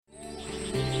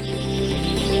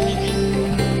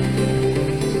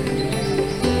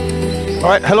All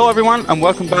right, hello everyone, and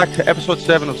welcome back to episode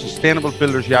 7 of Sustainable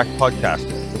Builders Yak podcast,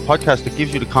 the podcast that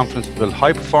gives you the confidence to build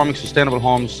high-performing sustainable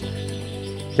homes.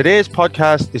 Today's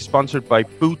podcast is sponsored by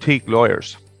Boutique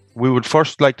Lawyers. We would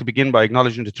first like to begin by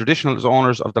acknowledging the traditional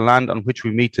owners of the land on which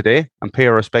we meet today and pay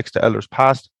our respects to elders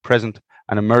past, present,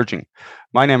 and emerging.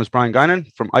 My name is Brian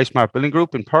Guinan from iSmart Building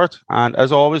Group in Perth, and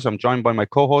as always, I'm joined by my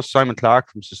co-host Simon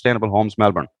Clark from Sustainable Homes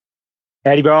Melbourne.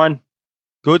 Howdy, Brian.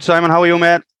 Good, Simon. How are you,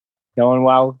 mate? Going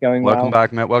well. Welcome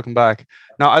back, mate. Welcome back.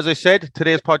 Now, as I said,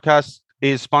 today's podcast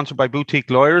is sponsored by Boutique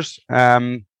Lawyers.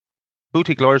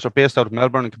 Boutique Lawyers are based out of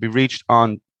Melbourne and can be reached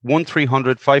on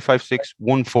 1300 556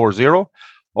 140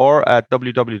 or at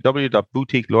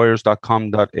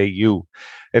www.boutiquelawyers.com.au.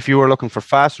 If you are looking for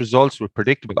fast results with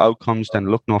predictable outcomes, then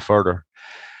look no further.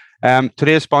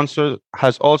 Today's sponsor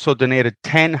has also donated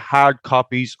 10 hard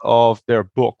copies of their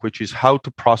book, which is How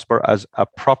to Prosper as a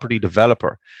Property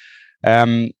Developer.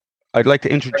 I'd like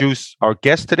to introduce our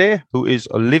guest today, who is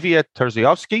Olivia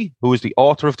Terziowski, who is the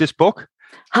author of this book.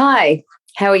 Hi,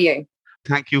 how are you?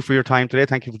 Thank you for your time today.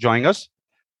 Thank you for joining us.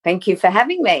 Thank you for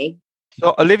having me.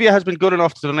 So Olivia has been good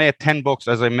enough to donate 10 books,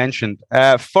 as I mentioned.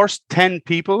 First 10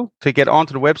 people to get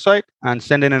onto the website and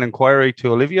send in an inquiry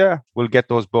to Olivia will get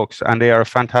those books, and they are a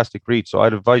fantastic read. So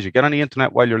I'd advise you, get on the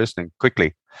internet while you're listening,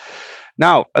 quickly.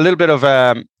 Now, a little bit of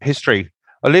history.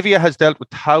 Olivia has dealt with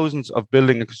thousands of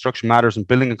building and construction matters and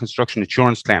building and construction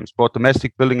insurance claims, both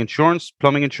domestic building insurance,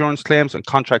 plumbing insurance claims, and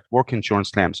contract work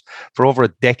insurance claims for over a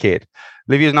decade.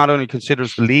 Olivia not only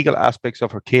considers the legal aspects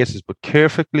of her cases, but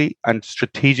carefully and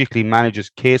strategically manages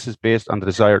cases based on the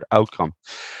desired outcome,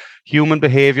 human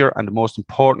behavior, and the most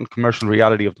important commercial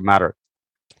reality of the matter.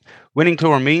 Winning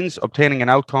to her means obtaining an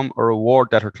outcome or reward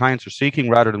that her clients are seeking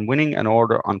rather than winning an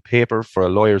order on paper for a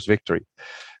lawyer's victory.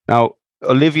 Now,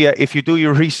 Olivia, if you do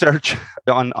your research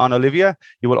on Olivia,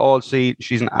 you will all see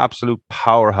she's an absolute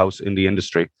powerhouse in the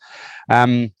industry.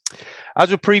 As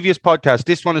with previous podcasts,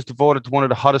 this one is devoted to one of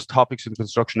the hottest topics in the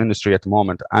construction industry at the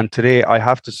moment. And today, I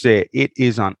have to say, it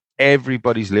is on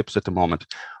everybody's lips at the moment.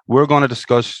 We're going to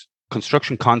discuss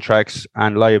construction contracts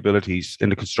and liabilities in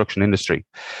the construction industry.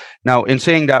 Now, in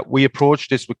saying that, we approach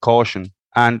this with caution.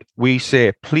 And we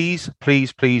say, please,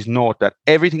 please, please note that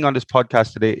everything on this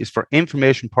podcast today is for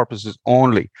information purposes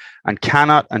only and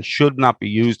cannot and should not be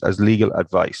used as legal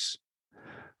advice.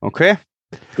 Okay?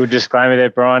 Good disclaimer there,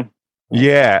 Brian.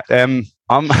 Yeah. When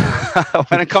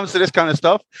it comes to this kind of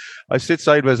stuff, I sit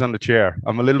sideways on the chair.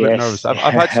 I'm a little bit nervous.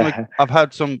 I've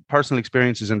had some personal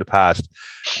experiences in the past,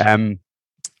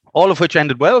 all of which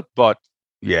ended well, but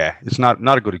yeah, it's not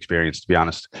a good experience, to be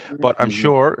honest. But I'm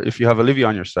sure if you have Olivia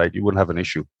on your side, you wouldn't have an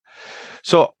issue.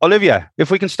 So, Olivia, if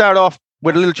we can start off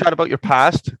with a little chat about your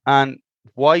past and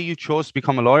why you chose to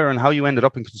become a lawyer and how you ended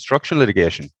up in construction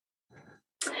litigation.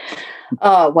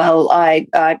 Oh, well, I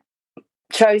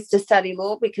chose to study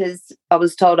law because I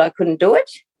was told I couldn't do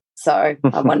it. So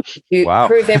I wanted to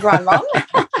prove everyone wrong.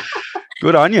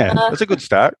 Good on you. That's a good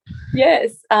start.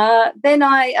 Yes. Then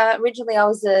originally I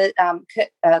was a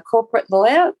corporate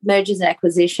lawyer, mergers and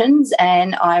acquisitions,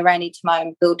 and I ran into my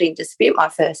own building dispute, my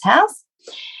first house,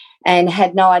 and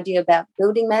had no idea about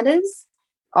building matters.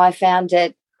 I found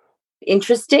it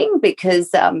interesting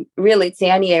because really it's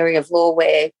the only area of law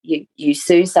where you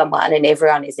sue someone and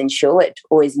everyone is insured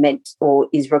or is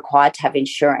required to have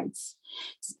insurance,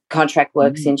 contract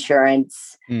works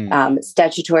insurance,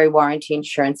 statutory warranty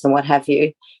insurance and what have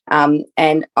you.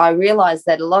 And I realised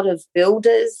that a lot of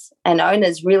builders and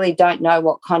owners really don't know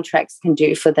what contracts can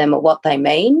do for them or what they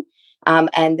mean.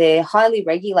 And they're highly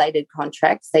regulated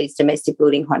contracts, these domestic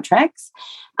building contracts,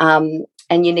 and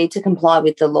you need to comply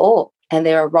with the law. And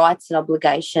there are rights and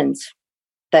obligations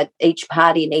that each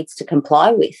party needs to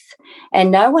comply with.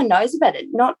 And no one knows about it.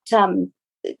 Not,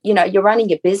 you're running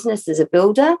your business as a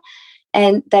builder,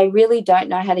 and they really don't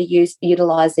know how to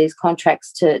utilise these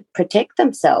contracts to protect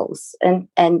themselves. And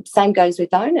same goes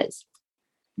with owners.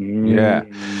 Yeah.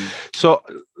 So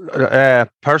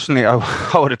personally, I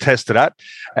would attest to that.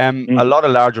 A lot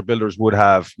of larger builders would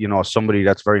have, somebody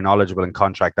that's very knowledgeable in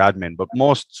contract admin, but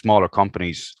most smaller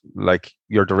companies, like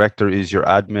your director is your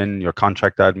admin, your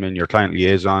contract admin, your client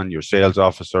liaison, your sales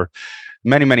officer,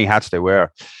 many, many hats they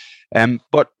wear.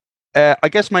 But I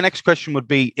guess my next question would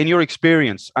be, in your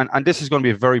experience, and this is going to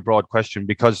be a very broad question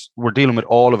because we're dealing with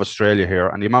all of Australia here,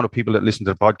 and the amount of people that listen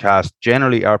to the podcast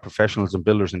generally are professionals and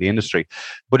builders in the industry.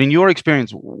 But in your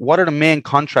experience, what are the main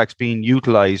contracts being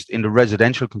utilised in the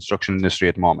residential construction industry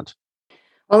at the moment?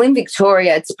 Well, in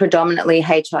Victoria, it's predominantly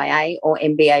HIA or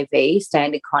MBAV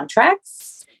standard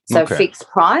contracts. So fixed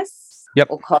price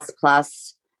or cost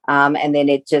plus. And then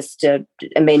it just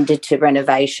amended to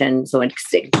renovations or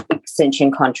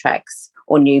extension contracts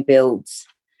or new builds.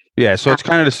 Yeah, so it's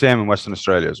kind of the same in Western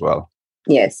Australia as well.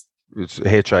 Yes. It's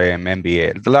HIM,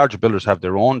 MBA. The larger builders have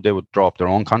their own. They would draw up their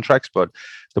own contracts, but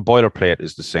the boilerplate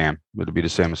is the same. It'll be the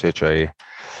same as HIA.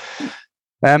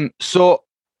 So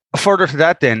further to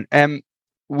that then,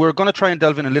 we're going to try and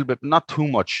delve in a little bit, not too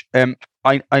much.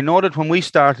 I know that when we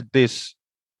started this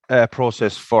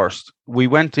process first, we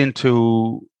went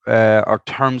into our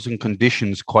terms and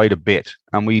conditions quite a bit,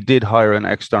 and we did hire an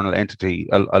external entity,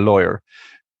 a lawyer,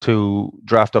 to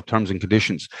draft up terms and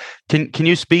conditions. Can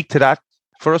you speak to that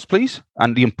for us, please,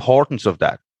 and the importance of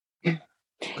that?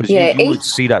 Because you would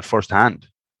see that firsthand.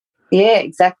 Yeah,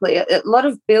 exactly. A lot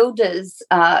of builders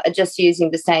are just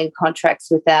using the same contracts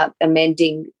without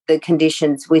amending the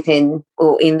conditions within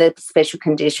or in the special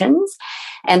conditions.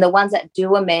 And the ones that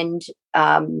do amend,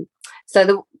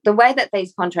 so the way that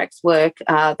these contracts work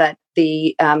are that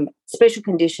the special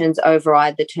conditions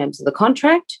override the terms of the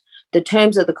contract. The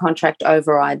terms of the contract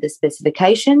override the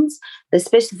specifications. The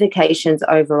specifications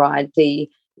override the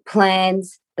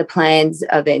plans. The plans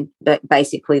are then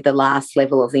basically the last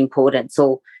level of importance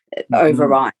or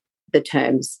override the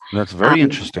terms. That's very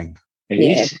interesting.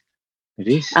 It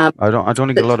is. I don't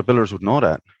think a lot of builders would know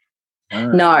that.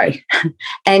 No.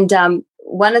 And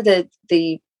one of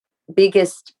the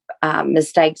biggest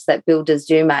mistakes that builders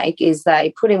do make is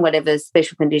they put in whatever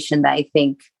special condition they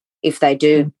think, if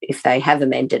they have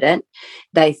amended it,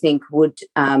 they think would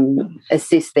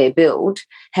assist their build.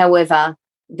 However,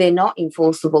 they're not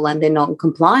enforceable and they're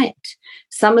non-compliant.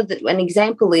 An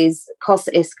example is cost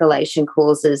escalation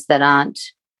clauses that aren't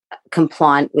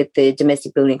compliant with the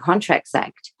Domestic Building Contracts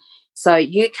Act. So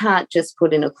you can't just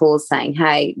put in a clause saying,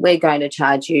 hey, we're going to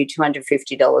charge you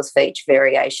 $250 for each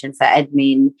variation for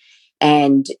admin,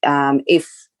 and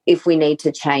if we need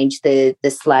to change the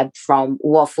slab from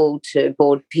waffle to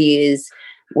board piers,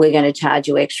 we're going to charge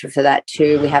you extra for that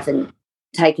too. We haven't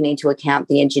taken into account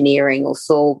the engineering or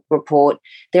SOAR report.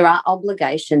 There are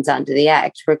obligations under the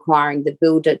Act requiring the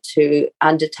builder to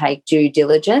undertake due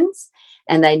diligence,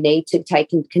 and they need to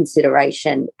take into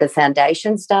consideration the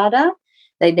foundations data.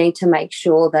 They need to make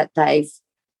sure that they've,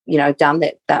 done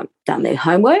their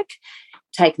homework,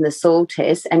 taken the soil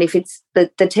test, and if it's the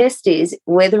test is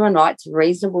whether or not it's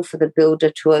reasonable for the builder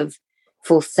to have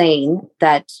foreseen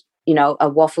that a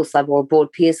waffle slab or a board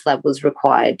pier slab was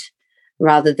required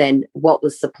rather than what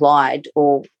was supplied,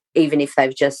 or even if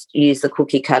they've just used the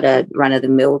cookie cutter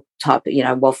run-of-the-mill type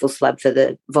waffle slab for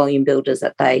the volume builders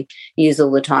that they use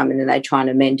all the time, and then they try and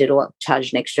amend it or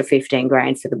charge an extra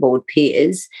 $15,000 for the board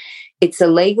piers. It's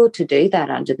illegal to do that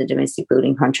under the Domestic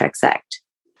Building Contracts Act.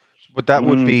 But that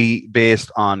would be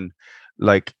based on,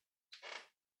 we're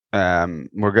going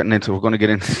to get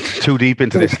into too deep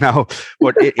into this now,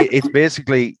 but it's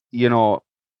basically,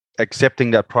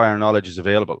 accepting that prior knowledge is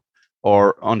available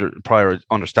or prior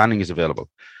understanding is available.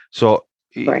 So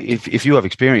right. if you have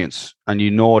experience and you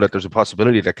know that there's a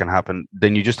possibility that can happen,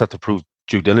 then you just have to prove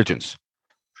due diligence.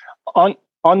 On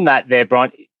that there,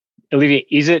 Brian, Olivia,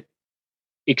 is it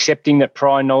accepting that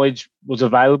prior knowledge was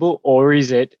available, or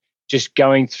is it just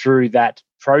going through that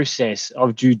process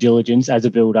of due diligence as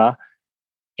a builder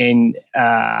and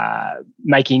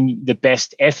making the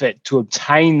best effort to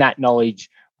obtain that knowledge,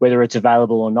 whether it's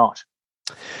available or not?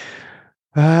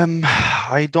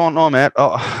 I don't know, mate.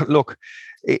 Look,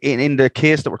 in the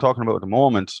case that we're talking about at the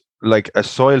moment, like a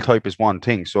soil type is one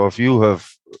thing. So if you have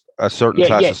a certain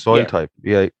class of soil type,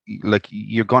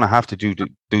 you're going to have to do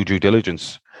due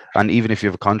diligence. And even if you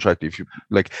have a contract,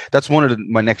 that's one of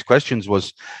my next questions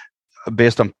was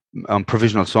based on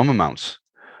provisional sum amounts.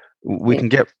 We can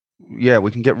get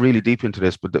really deep into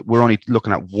this, but we're only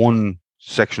looking at one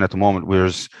section at the moment.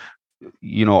 Whereas,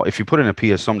 if you put in a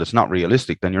PS sum that's not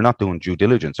realistic, then you're not doing due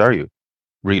diligence, are you?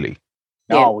 Really?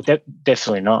 No,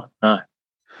 definitely not. No.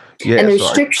 Yeah, and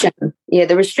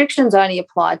the restrictions only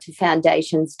apply to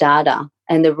foundations data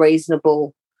and the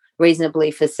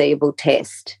reasonably foreseeable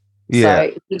test. Yeah. So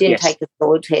if you didn't take the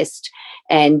soil test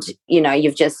and,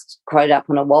 you've just quoted up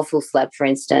on a waffle slab, for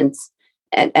instance,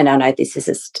 and I know this is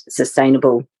a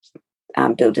sustainable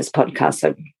builders podcast,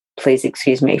 so please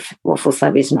excuse me if waffle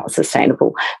slab is not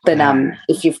sustainable. But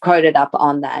if you've quoted up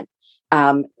on that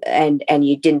and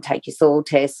you didn't take your soil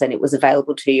test and it was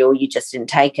available to you, or you just didn't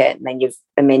take it and then you've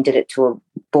amended it to a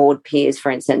board piers, for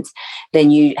instance,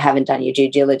 then you haven't done your due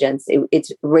diligence.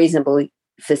 It's reasonably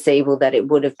foreseeable that it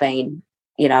would have been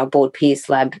a board pier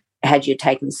slab had you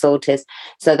taken the soil test.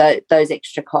 So those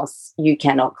extra costs you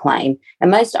cannot claim.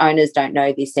 And most owners don't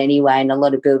know this anyway, and a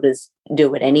lot of builders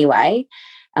do it anyway.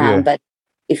 But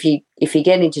if you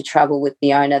get into trouble with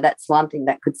the owner, that's one thing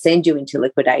that could send you into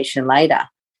liquidation later,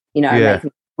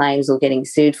 making claims or getting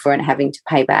sued for it and having to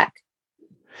pay back.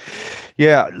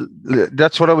 Yeah,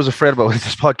 that's what I was afraid about with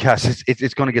this podcast.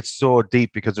 It's going to get so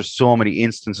deep because there's so many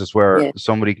instances where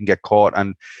somebody can get caught,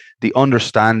 and the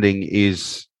understanding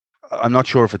is, I'm not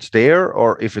sure if it's there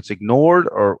or if it's ignored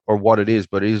or what it is,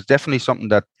 but it is definitely something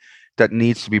that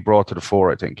needs to be brought to the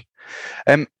fore, I think.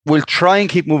 We'll try and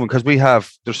keep moving because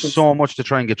there's so much to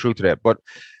try and get through today, but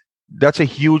that's a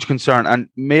huge concern. And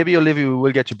maybe, Olivia, we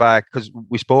will get you back because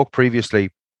we spoke previously.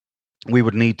 We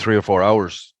would need 3 or 4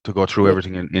 hours to go through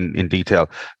everything in detail.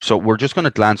 So we're just going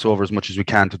to glance over as much as we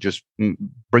can to just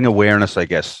bring awareness, I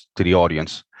guess, to the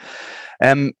audience.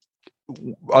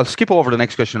 I'll skip over the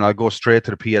next question. I'll go straight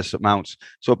to the PS amounts.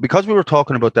 So because we were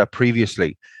talking about that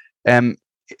previously, I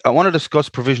want to discuss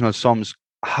provisional sums,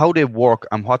 how they work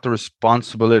and what the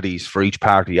responsibilities for each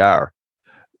party are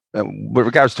with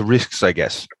regards to risks, I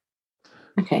guess.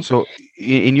 Okay. So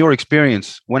in your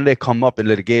experience, when they come up in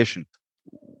litigation,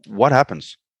 what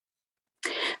happens?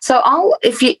 So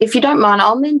if you don't mind,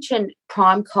 I'll mention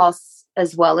prime costs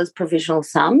as well as provisional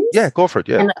sums. Yeah, go for it.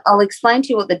 Yeah. And I'll explain to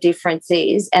you what the difference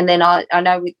is. And then I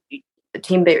know with the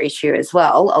timber issue as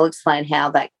well, I'll explain how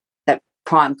that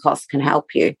prime cost can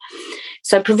help you.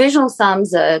 So provisional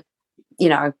sums are,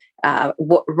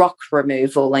 rock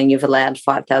removal, and you've allowed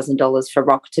 $5,000 for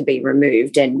rock to be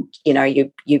removed. And,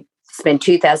 you spend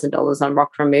 $2,000 on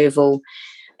rock removal,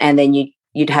 and then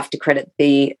you'd have to credit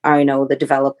the owner or the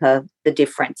developer the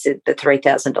difference, the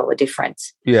 $3,000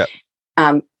 difference. Yeah.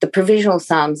 The provisional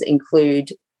sums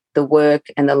include the work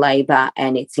and the labour,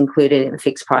 and it's included in the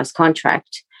fixed price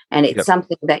contract. And it's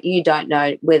something that you don't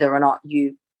know whether or not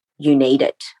you need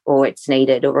it, or it's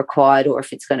needed or required, or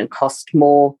if it's going to cost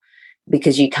more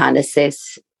because you can't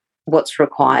assess what's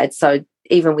required. So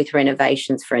even with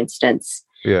renovations, for instance,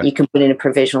 you can put in a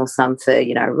provisional sum for,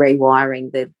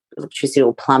 rewiring the electricity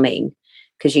or plumbing,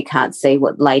 because you can't see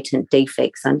what latent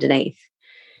defects underneath,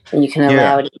 and you can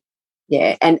allow it.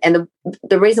 Yeah, and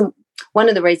the reason, one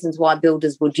of the reasons why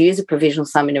builders would use a provisional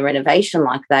sum in a renovation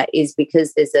like that is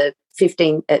because there's a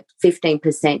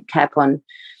 15% cap on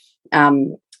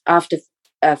after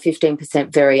a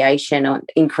 15% variation on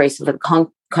increase of the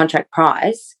contract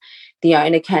price, the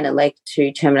owner can elect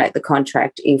to terminate the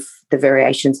contract if the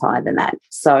variation's higher than that.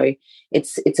 So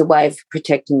it's a way of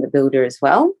protecting the builder as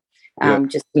well.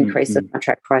 Just increase the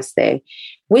contract price there.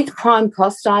 With prime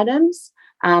cost items,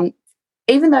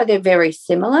 even though they're very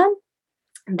similar,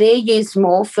 they're used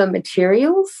more for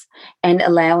materials and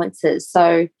allowances.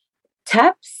 So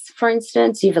taps, for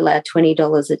instance, you've allowed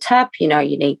 $20 a tap. You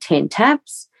need 10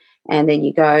 taps, and then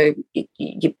you go,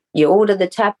 you order the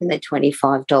tap, and they're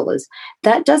 $25.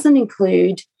 That doesn't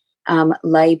include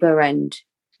labour and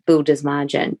builder's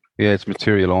margin. Yeah, it's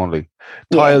material only.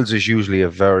 Tiles is usually a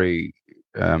very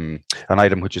an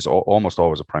item which is almost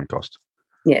always a prime cost.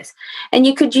 Yes, and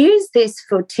you could use this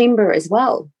for timber as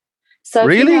well. So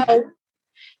really,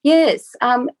 yes,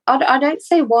 I don't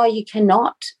see why you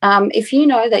cannot. If you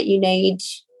know that you need,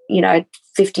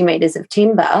 50 metres of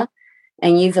timber,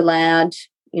 and you've allowed,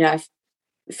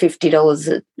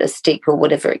 $50 a stick or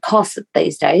whatever it costs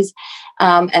these days,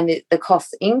 and the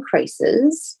cost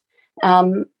increases,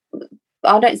 I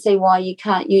don't see why you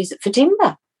can't use it for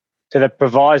timber. So the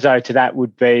proviso to that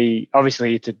would be,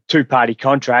 obviously it's a two-party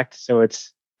contract, so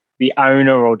it's the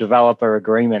owner or developer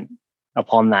agreement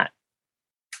upon that.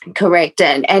 Correct.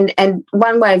 And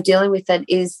one way of dealing with it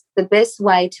is the best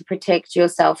way to protect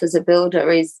yourself as a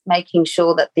builder is making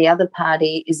sure that the other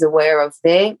party is aware of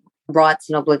their rights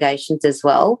and obligations as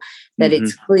well, that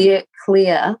it's clear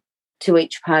to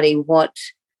each party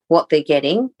what they're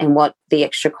getting and what the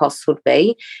extra costs would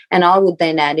be. And I would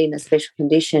then add in a special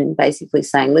condition basically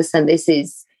saying, listen, this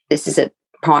is a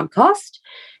prime cost.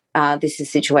 This is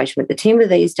a situation with the timber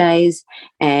these days,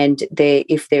 and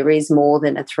if there is more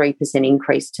than a 3%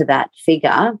 increase to that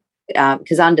figure,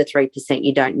 because under 3%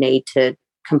 you don't need to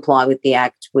comply with the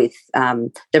Act with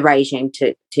the regime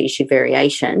to issue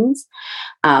variations.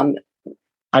 Under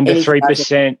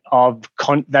 3% of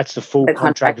that's the full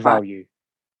contract value.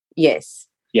 Yes.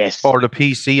 Yes. Or the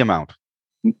PC amount.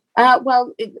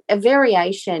 Well, a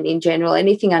variation in general,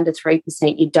 anything under 3%,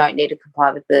 you don't need to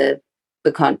comply with the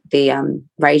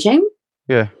regime.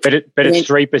 Yeah, but it's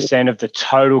 3% of the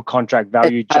total contract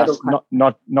value,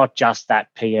 not just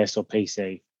that PS or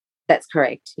PC. That's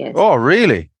correct. Yes. Oh,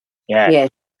 really? Yeah. Yes.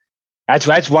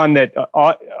 That's one that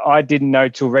I didn't know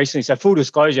till recently. So full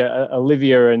disclosure,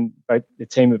 Olivia and the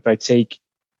team at Boutique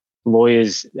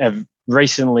Lawyers have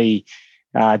recently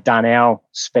done our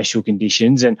special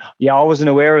conditions, and I wasn't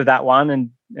aware of that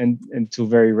one and until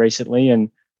very recently,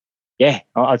 and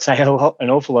I'd say an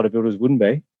awful lot of builders wouldn't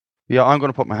be. Yeah, I'm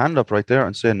going to put my hand up right there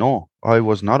and say no. I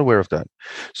was not aware of that.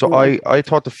 So Yeah. I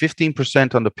thought the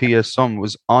 15% on the PS sum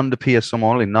was on the PS sum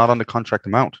only, not on the contract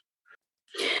amount.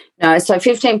 No, so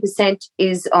 15%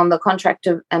 is on the contract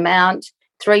amount,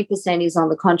 3% is on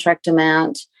the contract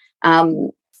amount.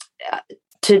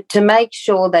 To make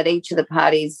sure that each of the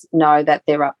parties know that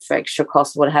they're up for extra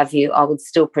costs, what have you, I would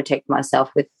still protect myself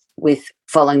with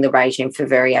following the regime for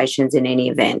variations in any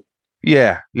event.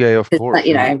 Yeah, of course.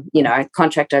 You know,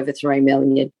 contract over 3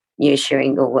 million, you're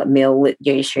issuing, or a mil,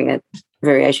 you're issuing a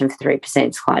variation for 3%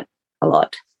 is quite a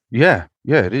lot. Yeah,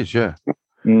 it is. Yeah.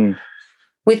 Mm.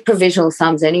 With provisional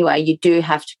sums, anyway, you do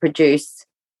have to produce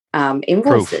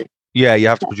invoices. Proof. Yeah, you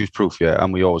have to produce proof. Yeah,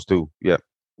 and we always do. Yeah,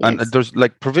 Yes. and there's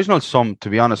like provisional sum. To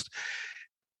be honest,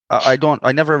 I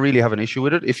never really have an issue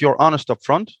with it. If you're honest up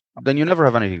front, then you never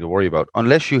have anything to worry about,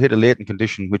 unless you hit a latent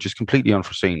condition which is completely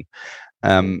unforeseen.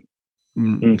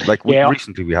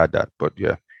 Recently we had that, but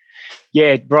yeah,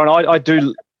 Brian,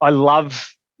 I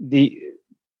love the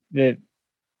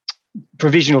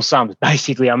provisional sums,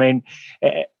 basically. I mean,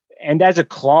 and as a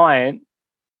client,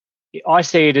 I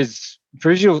see it as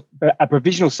a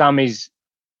provisional sum is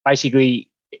basically,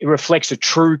 it reflects a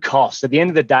true cost. At the end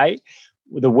of the day,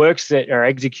 the works that are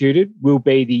executed will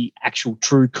be the actual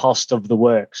true cost of the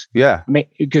works. Yeah. I mean,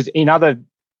 because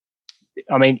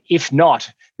if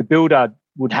not, the builder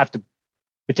would have to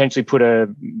potentially put a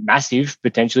massive,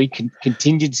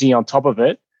 contingency on top of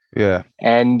it. Yeah.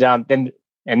 And then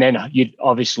you'd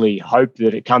obviously hope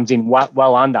that it comes in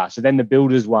well under. So then the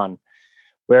builder's won.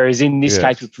 Whereas in this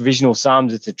case with provisional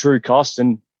sums, it's a true cost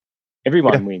and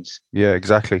everyone wins. Yeah,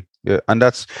 exactly. Yeah, and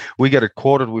we get it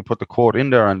quoted. We put the quote in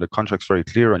there, and the contract's very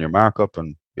clear on your markup.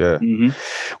 And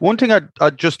one thing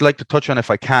I'd just like to touch on,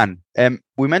 if I can.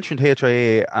 We mentioned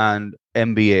HIA and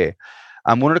MBA,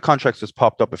 and one of the contracts that's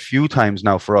popped up a few times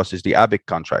now for us is the ABIC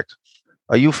contract.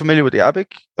 Are you familiar with the ABIC,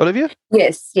 Olivia?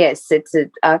 Yes, it's an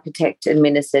architect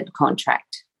administered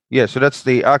contract. Yeah, so that's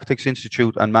the Architects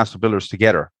Institute and Master Builders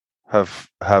together have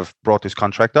brought this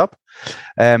contract up,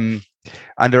 and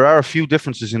there are a few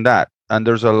differences in that. And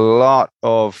there's a lot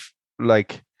of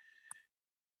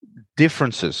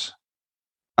differences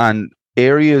and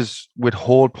areas with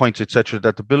hold points, etc.,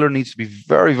 that the builder needs to be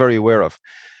very, very aware of.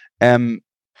 In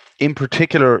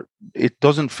particular, it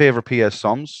doesn't favor PS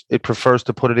sums. It prefers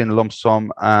to put it in lump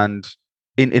sum, and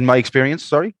in my experience,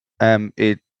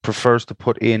 it prefers to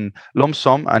put in lump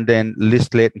sum and then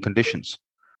list latent conditions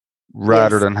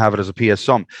rather than have it as a PS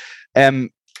sum.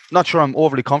 Not sure I'm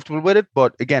overly comfortable with it,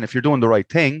 but again, if you're doing the right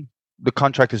thing, the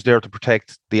contract is there to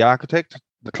protect the architect,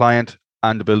 the client,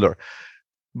 and the builder.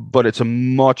 But it's a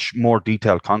much more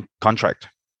detailed contract.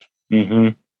 Mm-hmm.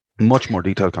 Much more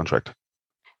detailed contract.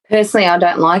 Personally, I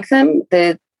don't like them.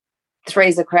 The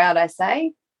three's a crowd, I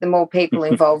say. The more people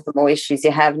involved, the more issues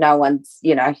you have. No one's,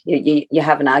 you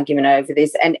have an argument over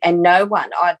this, and no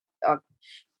one.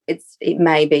 It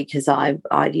may be because I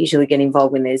usually get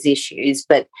involved when there's issues,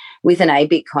 but with an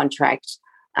ABIC contract,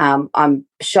 I'm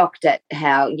shocked at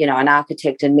how, an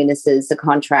architect administers the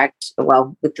contract,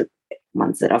 well, with the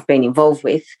ones that I've been involved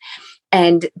with,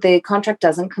 and the contract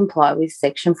doesn't comply with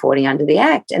Section 40 under the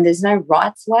Act, and there's no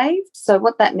rights waived. So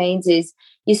what that means is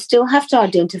you still have to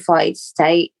identify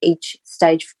each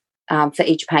stage for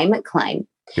each payment claim.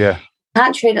 Yeah. You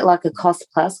can't treat it like a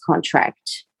cost-plus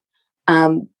contract.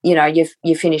 You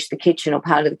finish the kitchen or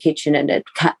part of the kitchen and a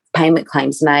payment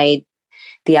claim's made.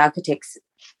 The architect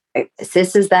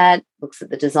assesses that, looks at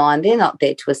the design. They're not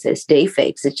there to assess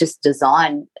defects. It's just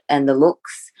design and the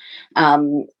looks.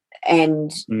 All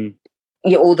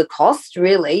the cost,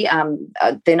 really.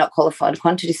 They're not qualified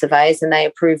quantity surveyors, and they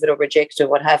approve it or reject it or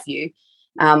what have you.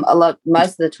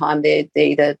 Most of the time, they're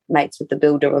either mates with the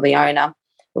builder or the owner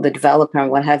or the developer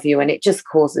and what have you, and it just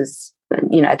causes,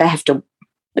 they have to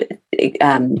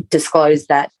disclose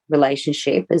that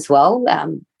relationship as well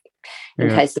in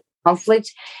case of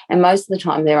conflict. And most of the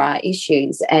time, there are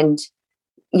issues, and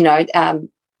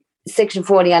Section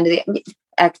 40 under the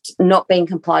Act not being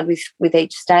complied with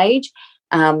each stage.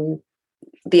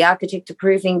 The architect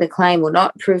approving the claim or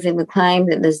not approving the claim,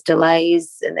 then there's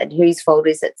delays, and then whose fault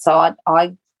is it? So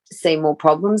I see more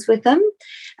problems with them.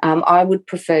 I would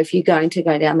prefer, if you're going to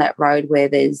go down that road where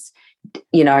there's,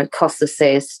 cost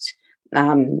assessed,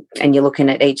 and you're looking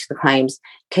at each of the claims,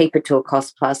 keep it to a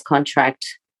cost plus contract.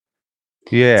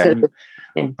 Yeah.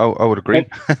 I would agree.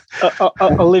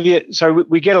 Olivia, so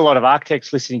we get a lot of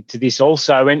architects listening to this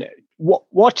also, and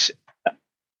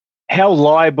how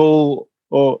liable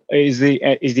or is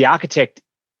the architect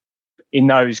in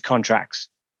those contracts?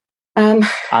 Are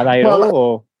they all?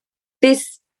 Or?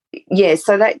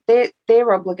 So that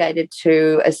they're obligated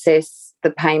to assess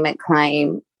the payment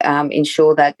claim,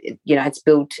 ensure that it's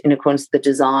built in accordance with the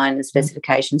design and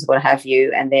specifications, what have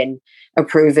you, and then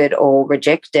approve it or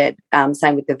reject it.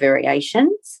 Same with the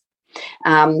variations.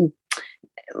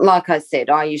 Like I said,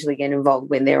 I usually get involved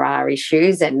when there are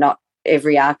issues, and not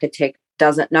every architect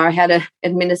doesn't know how to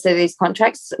administer these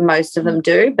contracts. Most of them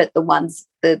do, but the ones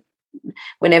that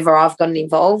whenever I've gotten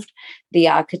involved, the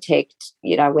architect,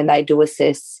 when they do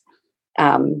assess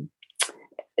the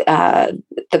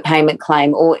payment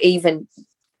claim, or even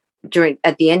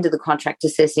at the end of the contract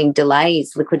assessing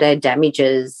delays, liquidated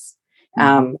damages,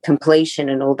 completion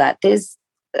and all that, there's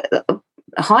a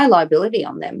high liability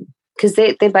on them, because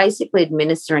they're basically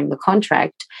administering the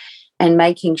contract and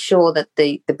making sure that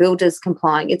the builder's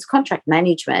complying. It's contract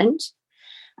management.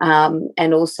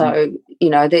 And also,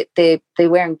 they're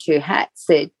wearing two hats.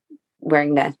 They're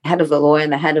wearing the hat of a lawyer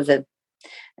and the hat of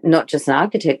not just an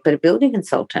architect, but a building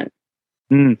consultant.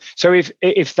 So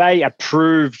if they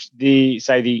approved the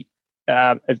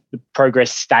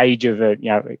progress stage of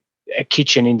a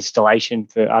kitchen installation,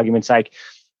 for argument's sake,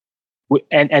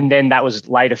 and then that was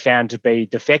later found to be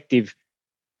defective,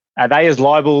 are they as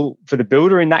liable for the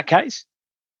builder in that case?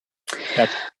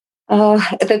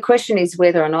 The question is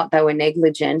whether or not they were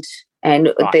negligent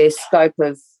and their scope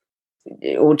of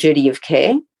or duty of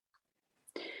care.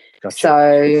 Gotcha.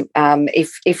 So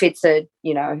if it's a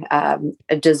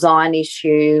design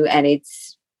issue and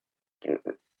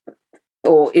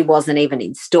or it wasn't even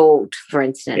installed, for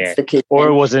instance, the kitchen, or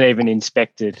it wasn't even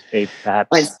inspected,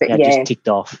 perhaps just ticked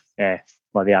off,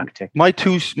 by the architect. My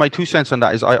two cents on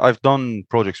that is I've done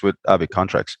projects with ABIC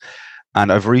contracts,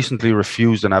 and I've recently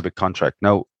refused an ABIC contract.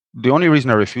 Now, the only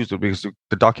reason I refused it because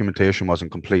the documentation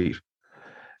wasn't complete.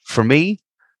 For me,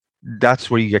 that's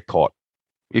where you get caught.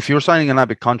 If you're signing an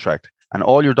ABIC contract and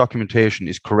all your documentation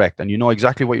is correct and you know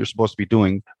exactly what you're supposed to be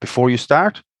doing before you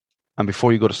start and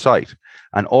before you go to site,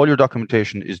 and all your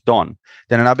documentation is done,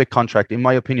 then an ABIC contract, in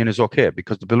my opinion, is okay,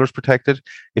 because the builder's protected.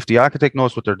 If the architect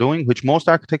knows what they're doing, which most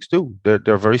architects do,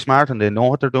 they're very smart and they know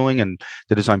what they're doing, and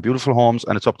they design beautiful homes,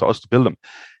 and it's up to us to build them.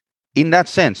 In that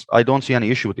sense, I don't see any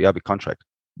issue with the ABIC contract.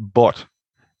 But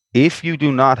if you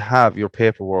do not have your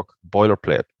paperwork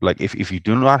boilerplate, like if you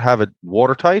do not have it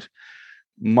watertight,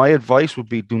 my advice would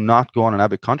be do not go on an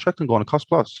ABIC contract and go on a Cost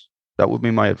Plus. That would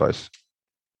be my advice.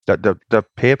 That the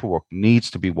paperwork needs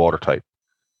to be watertight.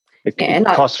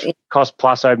 Cost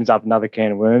Plus opens up another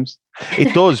can of worms.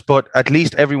 It does, but at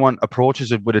least everyone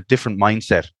approaches it with a different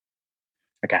mindset.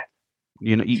 Okay.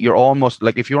 You're almost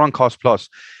like, if you're on Cost Plus,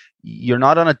 you're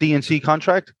not on a D&C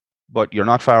contract, but you're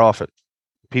not far off it.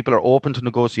 People are open to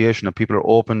negotiation, and people are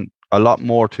open a lot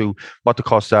more to what the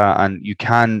costs are, and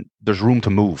there's room to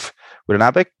move. With an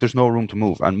ABIC, there's no room to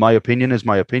move. And my opinion is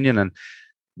my opinion, and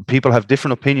people have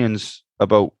different opinions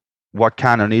about what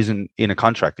can and isn't in a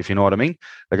contract, if you know what I mean.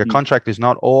 Like a contract is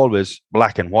not always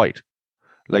black and white.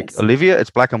 Like, yes. Olivia, it's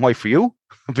black and white for you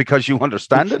because you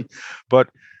understand it. But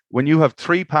when you have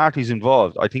three parties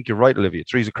involved, I think you're right, Olivia,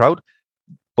 three's a crowd.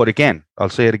 But again, I'll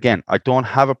say it again, I don't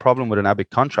have a problem with an ABIC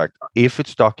contract if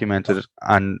it's documented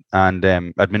and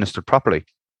administered properly.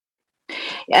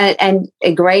 And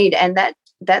agreed. And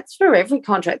that's for every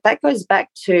contract. That goes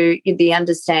back to the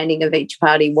understanding of each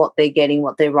party, what they're getting,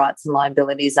 what their rights and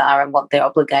liabilities are, and what their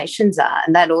obligations are.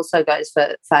 And that also goes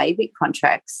for ABIC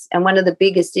contracts. And one of the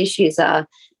biggest issues are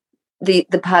the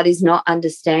parties not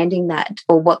understanding that,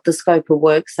 or what the scope of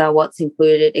works are, what's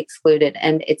included, excluded,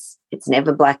 and it's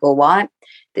never black or white.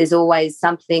 There's always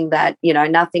something that,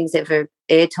 nothing's ever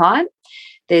airtight.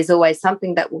 There's always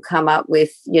something that will come up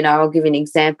with, I'll give you an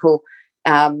example.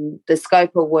 The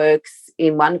scope of works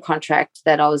in one contract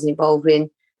that I was involved in,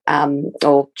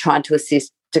 or trying to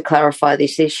assist to clarify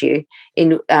this issue,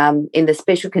 in the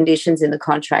special conditions in the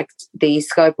contract, the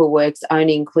scope of works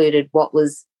only included what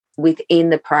was within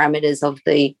the parameters of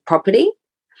the property,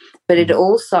 but it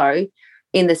also,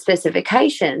 in the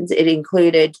specifications, it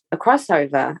included a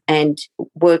crossover and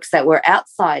works that were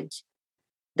outside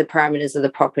the parameters of the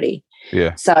property.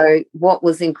 Yeah. So what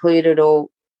was included or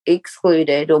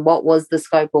excluded, or what was the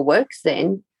scope of works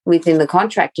then within the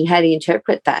contract, and how do you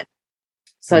interpret that?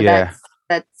 So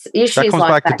that's issues that comes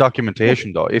like back to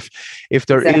documentation, though. If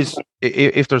there is,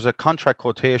 if there's a contract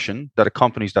quotation that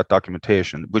accompanies that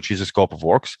documentation, which is a scope of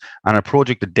works, and a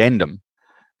project addendum,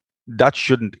 that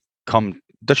should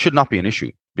not be an issue,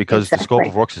 because the scope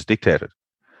of works is dictated.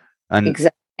 And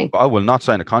I will not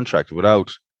sign a contract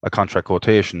without a contract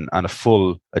quotation and a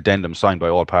full addendum signed by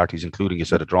all parties, including a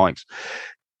set of drawings.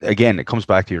 Again, it comes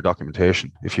back to your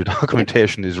documentation. If your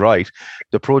documentation is right,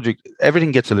 the project,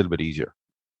 everything gets a little bit easier.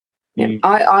 Yeah.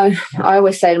 I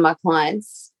always say to my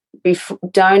clients,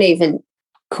 don't even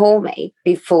call me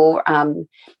before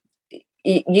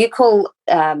you call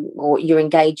or you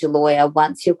engage a lawyer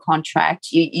once your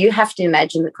contract. You have to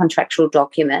imagine the contractual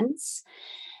documents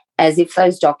as if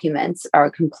those documents are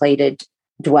a completed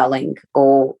dwelling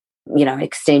or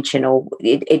extension, or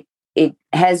it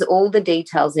has all the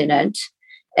details in it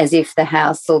as if the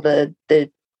house or the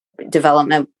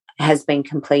development has been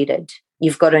completed.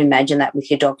 You've got to imagine that with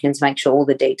your documents, make sure all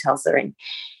the details are in.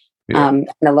 Yeah. And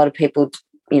a lot of people,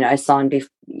 sign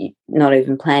not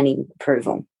even planning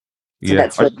approval. So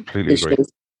that's I what completely agree.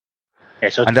 Yeah,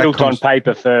 so it's built on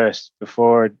paper first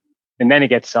and then it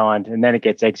gets signed, and then it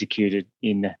gets executed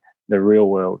in the real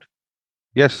world.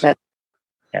 Yes.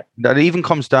 That even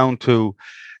comes down to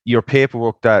your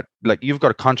paperwork that, like, you've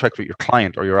got a contract with your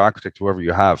client or your architect, whoever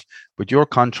you have, but your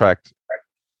contract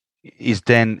is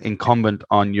then incumbent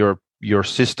on your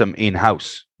system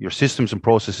in-house, your systems and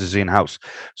processes in-house.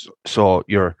 So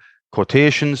your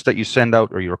quotations that you send out,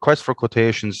 or your request for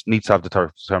quotations, needs to have the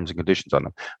terms and conditions on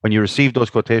them. When you receive those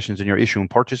quotations and you're issuing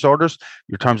purchase orders,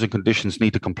 your terms and conditions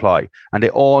need to comply, and they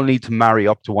all need to marry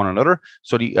up to one another.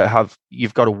 So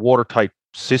you've got a watertight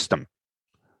system.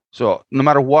 So no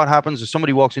matter what happens, if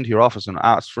somebody walks into your office and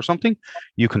asks for something,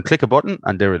 you can click a button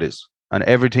and there it is, and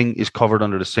everything is covered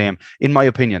under the same. In my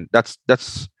opinion, that's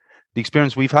the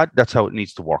experience we've had. That's how it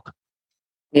needs to work.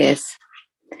 Yes.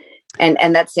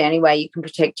 And that's the only way you can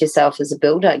protect yourself as a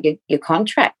builder, your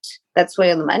contract. That's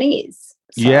where the money is.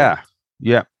 So.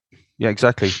 Yeah,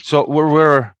 exactly. So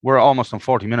we're almost on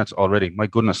 40 minutes already. My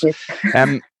goodness.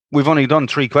 We've only done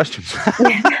 3 questions.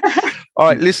 All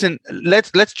right, listen,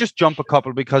 let's just jump a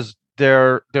couple, because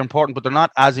they're important, but they're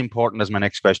not as important as my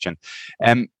next question.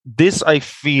 This, I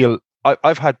feel,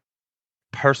 I've had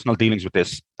personal dealings with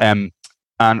this, and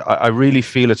I really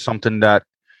feel it's something that,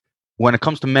 when it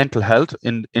comes to mental health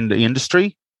in the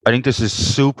industry, I think this is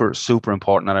super, super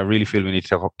important, and I really feel we need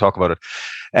to talk about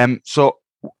it. So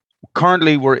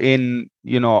currently we're in,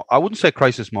 I wouldn't say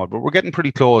crisis mode, but we're getting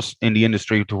pretty close in the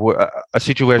industry to a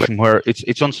situation where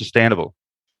it's unsustainable.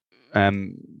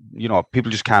 People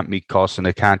just can't meet costs, and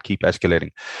they can't keep escalating.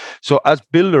 So as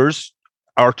builders,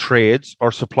 our trades,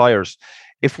 our suppliers,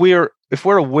 if we're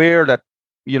aware that,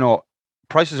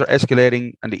 prices are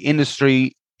escalating and the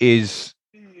industry is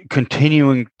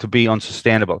continuing to be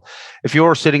unsustainable, if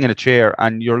you're sitting in a chair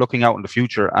and you're looking out in the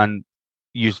future and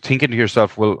you're thinking to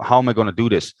yourself, well, how am I going to do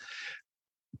this?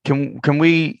 Can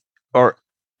we, or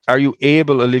are you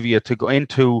able, Olivia, to go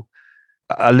into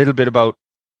a little bit about,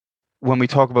 when we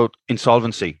talk about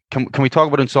insolvency, can we talk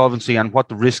about insolvency and what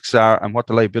the risks are and what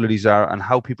the liabilities are and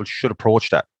how people should approach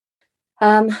that?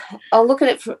 I'll look at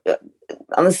it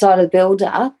on the side of the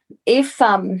builder. If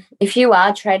you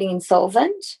are trading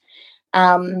insolvent,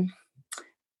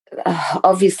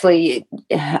 obviously,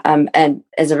 and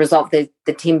as a result, the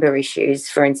timber issues,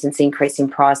 for instance, increase in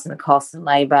price and the cost of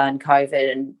labour and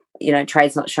COVID, and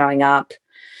trades not showing up,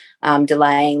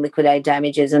 delaying liquidated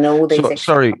damages, and all these.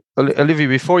 Sorry, Olivia,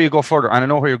 before you go further, and I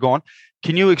know where you're going,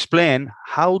 can you explain,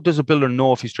 how does a builder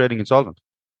know if he's trading insolvent?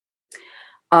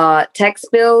 Tax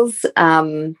bills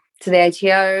to the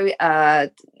ATO,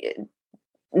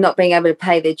 not being able to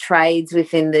pay their trades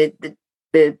within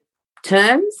the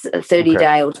terms,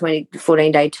 30-day or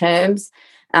 14-day terms.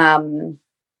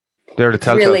 They're the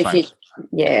telltale signs.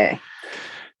 Yeah.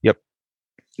 Yep.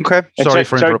 Okay. Sorry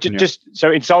for interrupting you.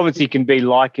 So insolvency can be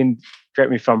likened,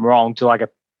 correct me if I'm wrong, to like a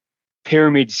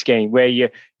pyramid scheme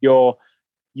where you're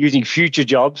using future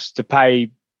jobs to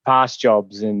pay past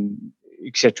jobs, and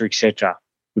et cetera, et cetera.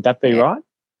 Would that be right?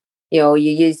 You're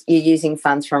using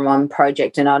funds from one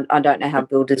project, and I don't know how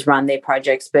builders run their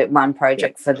projects, but one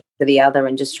project for the other,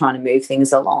 and just trying to move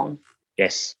things along.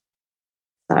 Yes.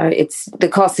 So it's the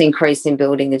cost increase in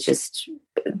building is just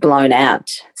blown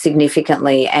out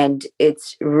significantly, and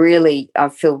it's really, I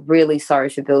feel really sorry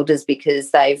for builders,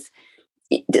 because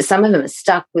some of them are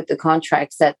stuck with the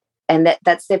contracts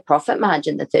that's their profit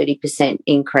margin, the 30%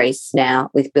 increase now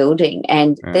with building,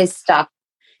 and they're stuck.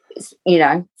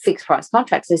 Fixed price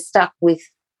contracts, they're stuck with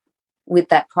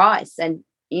that price, and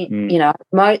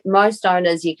most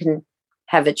owners, you can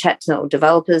have a chat to them, or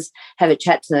developers have a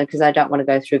chat to them, because they don't want to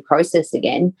go through process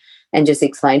again, and just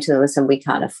explain to them, listen, we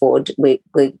can't afford, we're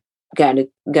going to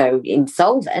go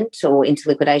insolvent or into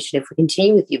liquidation if we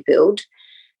continue with your build.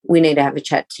 We need to have a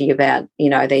chat to you about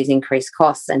these increased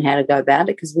costs and how to go about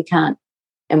it, because we can't,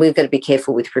 and we've got to be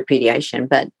careful with repudiation,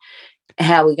 but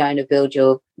how are we going to build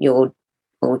your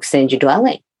or extend your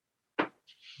dwelling?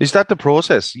 Is that the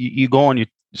process? You go and you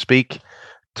speak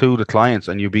to the clients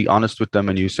and you be honest with them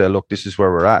and you say, look, this is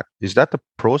where we're at. Is that the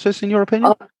process in your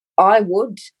opinion? I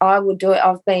would do it.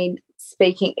 I've been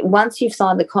speaking, once you've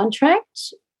signed the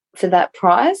contract, for that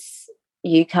price,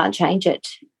 you can't change it.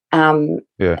 And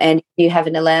you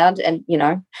haven't allowed, and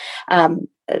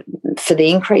for the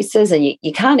increases, and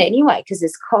you can't anyway, because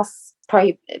there's costs,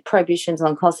 prohibitions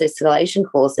on cost escalation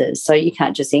clauses. So you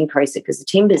can't just increase it because the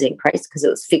timber's increased, because it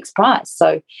was fixed price.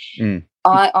 So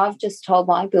I've just told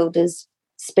my builders,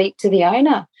 speak to the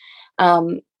owner,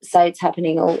 say it's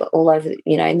happening all over,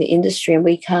 in the industry, and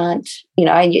we can't,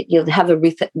 and you'll have a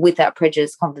without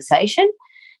prejudice conversation.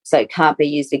 So it can't be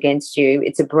used against you.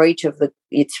 It's a breach of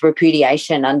it's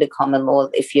repudiation under common law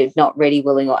if you're not ready,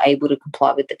 willing, or able to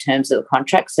comply with the terms of the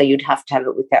contract. So you'd have to have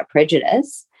it without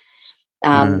prejudice,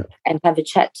 and have a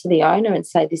chat to the owner and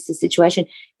say, this is the situation.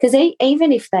 Because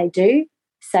even if they do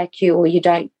sack you, or you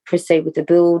don't proceed with the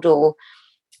build, or,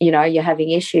 you're having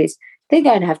issues, they're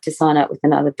going to have to sign up with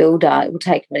another builder. It will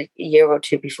take them a year or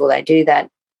two before they do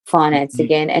that, finance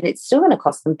again, and it's still going to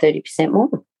cost them 30% more.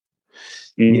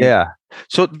 Yeah.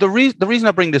 So the reason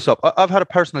I bring this up, I've had a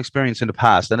personal experience in the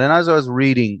past, and then as I was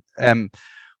reading,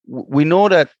 we know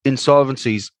that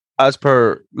insolvencies, as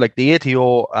per like the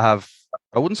ATO, have,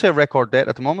 I wouldn't say a record debt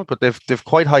at the moment, but they've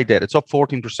quite high debt. It's up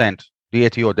 14%, the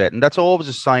ATO debt, and that's always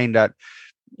a sign that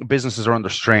businesses are under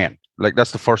strain. Like,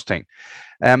 that's the first thing.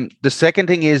 The second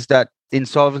thing is that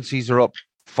insolvencies are up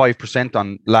 5%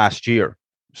 on last year.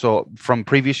 So from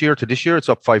previous year to this year, it's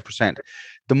up 5%.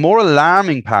 The more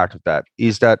alarming part of that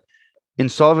is that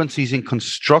insolvencies in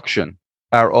construction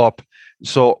are up.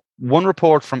 So one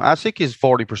report from ASIC is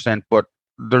 40%, but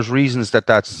there's reasons that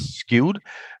that's skewed.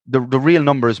 The real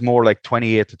number is more like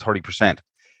 28 to 30%.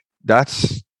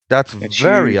 That's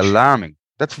very huge. Alarming.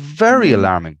 That's very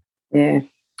alarming. Yeah.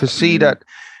 To see that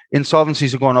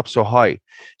insolvencies are going up so high.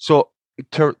 So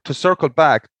to circle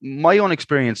back, my own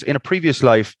experience in a previous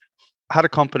life, I had a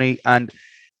company, and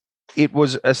it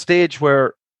was a stage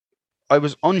where I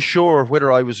was unsure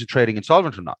whether I was trading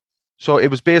insolvent or not. So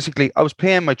it was basically, I was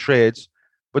paying my trades,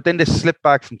 but then they slipped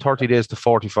back from 30 days to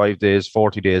 45 days,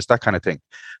 40 days, that kind of thing.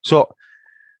 So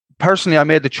personally, I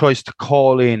made the choice to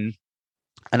call in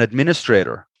an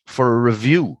administrator for a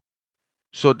review.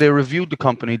 So they reviewed the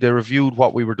company, they reviewed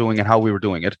what we were doing and how we were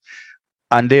doing it.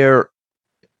 And their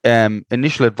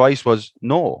initial advice was,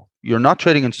 no, you're not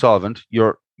trading insolvent.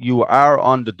 You are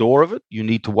on the door of it. You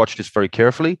need to watch this very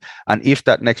carefully. And if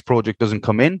that next project doesn't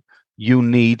come in, you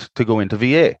need to go into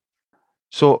VA.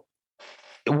 So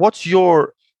what's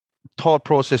your thought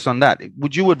process on that?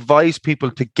 Would you advise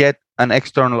people to get an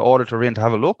external auditor in to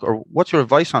have a look? Or what's your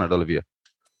advice on it, Olivia?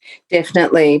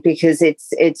 Definitely, because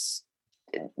it's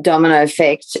domino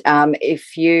effect.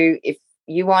 If you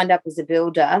wind up as a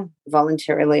builder,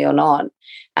 voluntarily or not,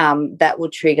 that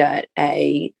will trigger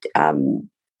the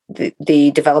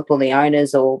developer, the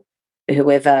owners, or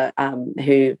whoever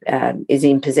who is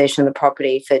in possession of the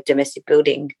property for domestic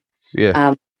building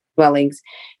dwellings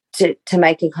to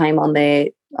make a claim on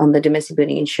the domestic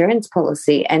building insurance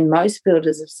policy. And most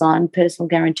builders have signed personal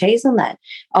guarantees on that.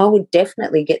 I would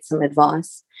definitely get some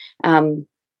advice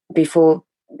before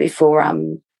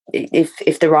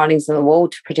if the writing's on the wall,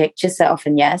 to protect yourself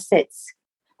and your assets.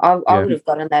 I would have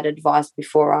gotten that advice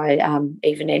before I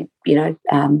even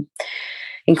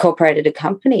incorporated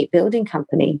a building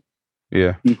company.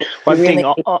 Yeah. One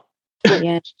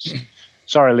thing.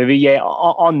 Sorry, Olivia. Yeah,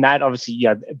 on that, obviously,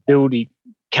 building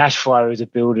cash flow as a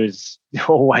builder is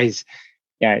always,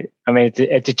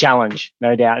 it's a challenge,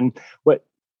 no doubt. And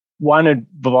one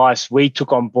advice we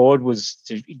took on board was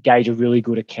to engage a really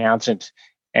good accountant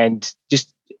and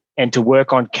to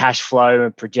work on cash flow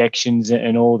and projections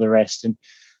and all the rest. And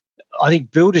I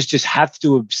think builders just have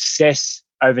to obsess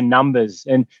over numbers.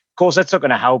 And of course, that's not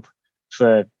going to help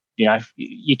for,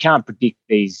 you can't predict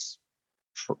these,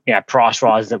 price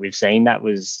rises that we've seen. That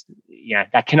was,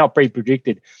 that cannot be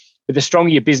predicted. But the stronger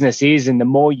your business is and the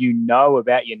more you know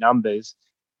about your numbers,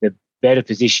 the better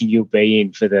position you'll be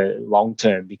in for the long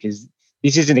term, because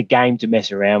this isn't a game to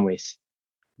mess around with.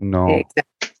 No. Yeah,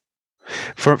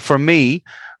 exactly. For me,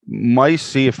 my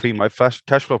CFP, my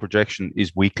cash flow projection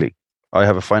is weekly. I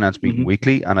have a finance meeting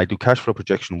weekly, and I do cash flow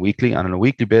projection weekly. And on a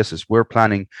weekly basis, we're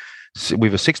planning. We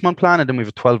have a 6-month plan, and then we have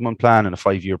a 12-month plan and a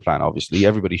 5-year plan. Obviously,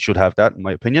 everybody should have that, in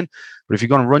my opinion. But if you're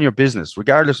going to run your business,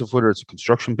 regardless of whether it's a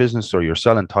construction business or you're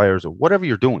selling tires or whatever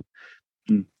you're doing,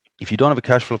 if you don't have a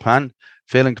cash flow plan,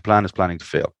 failing to plan is planning to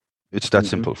fail. It's that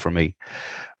simple for me.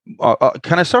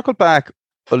 Can I circle back,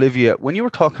 Olivia, when you were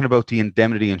talking about the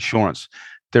indemnity insurance?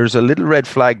 There's a little red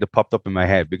flag that popped up in my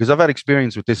head, because I've had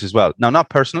experience with this as well. Now, not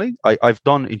personally, I've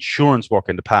done insurance work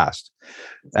in the past,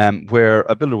 where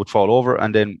a builder would fall over,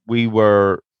 and then we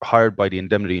were hired by the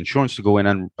indemnity insurance to go in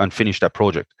and finish that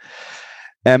project.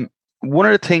 One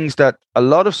of the things that a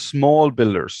lot of small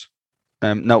builders,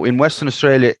 now in Western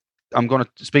Australia, I'm going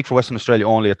to speak for Western Australia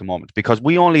only at the moment, because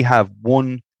we only have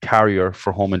one carrier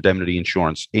for home indemnity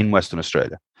insurance in Western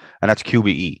Australia, and that's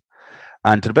QBE.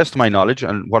 And to the best of my knowledge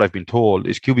and what I've been told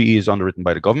is QBE is underwritten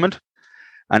by the government,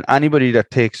 and anybody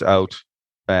that takes out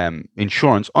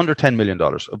insurance under $10 million,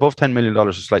 above $10 million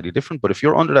is slightly different, but if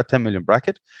you're under that 10 million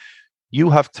bracket, you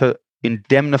have to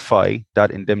indemnify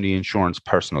that indemnity insurance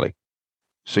personally.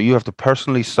 So you have to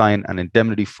personally sign an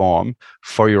indemnity form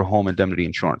for your home indemnity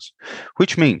insurance,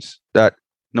 which means that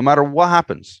no matter what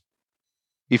happens,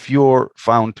 if you're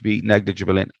found to be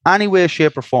negligible in any way,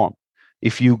 shape, or form,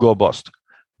 if you go bust,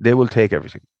 they will take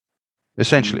everything.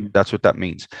 Essentially, that's what that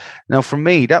means. Now, for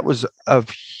me, that was a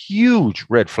huge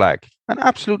red flag, an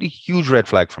absolutely huge red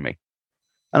flag for me.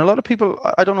 And a lot of people,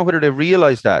 I don't know whether they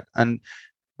realize that. And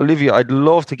Olivia, I'd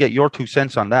love to get your 2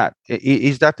 cents on that.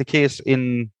 Is that the case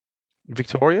in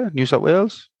Victoria, New South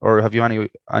Wales, or have you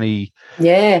any?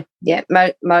 Yeah.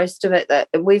 Most of it that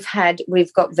we've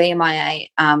got VMIA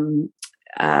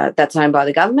that's owned by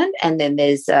the government, and then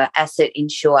there's Asset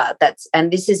Insure.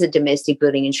 And this is a domestic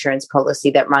building insurance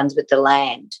policy that runs with the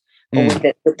land or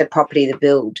with the property to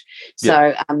build.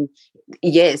 So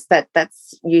yes,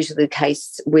 that's usually the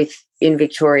case in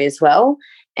Victoria as well.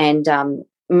 And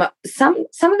some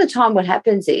of the time, what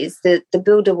happens is that the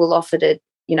builder will offer to,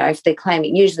 if they're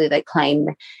claiming, usually they claim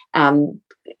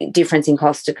difference in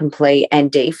cost to complete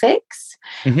and defects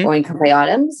or incomplete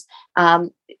items.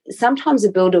 Sometimes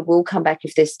a builder will come back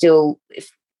if they're still,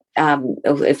 if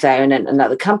they own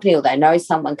another company or they know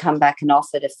someone, come back and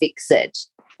offer to fix it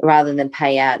rather than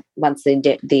pay out once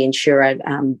the insurer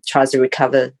tries to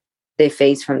recover their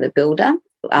fees from the builder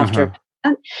after.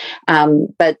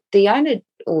 But the owner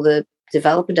or the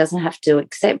developer doesn't have to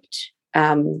accept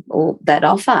or that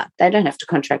offer. They don't have to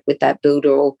contract with that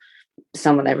builder or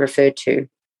someone they refer to.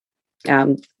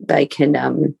 They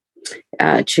can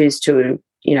choose to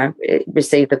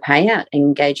receive the payout and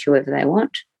engage whoever they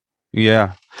want.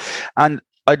 Yeah. And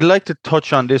I'd like to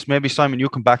touch on this. Maybe, Simon, you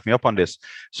can back me up on this.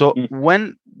 So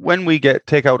when we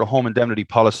take out a home indemnity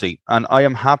policy, and I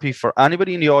am happy for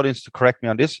anybody in the audience to correct me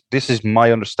on this. This is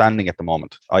my understanding at the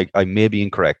moment. I may be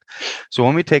incorrect. So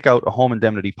when we take out a home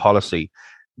indemnity policy,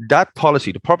 that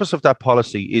policy, the purpose of that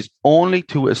policy is only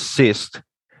to assist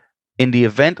in the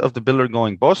event of the builder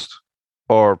going bust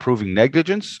or proving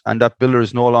negligence, and that builder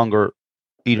is no longer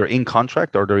either in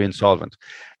contract or they're insolvent.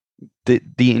 The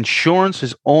insurance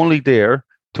is only there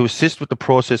to assist with the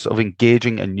process of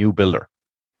engaging a new builder.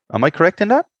 Am I correct in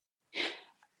that?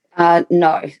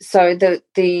 No. So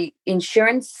the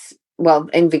insurance, well,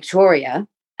 in Victoria,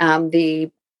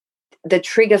 the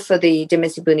trigger for the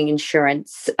domestic building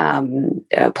insurance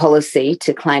policy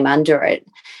to claim under it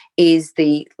is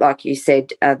like you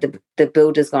said, the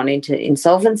builder's gone into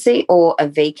insolvency or a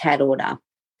VCAT order.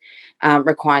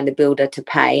 Requiring the builder to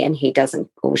pay and he doesn't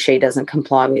or she doesn't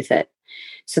comply with it.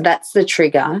 So that's the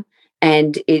trigger,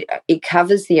 and it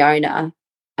covers the owner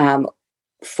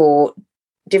for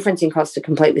difference in cost to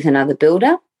complete with another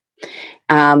builder,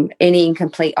 any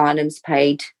incomplete items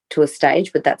paid to a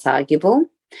stage, but that's arguable.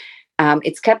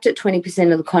 It's capped at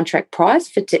 20% of the contract price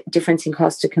for difference in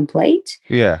cost to complete.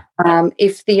 Yeah.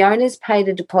 If the owner's paid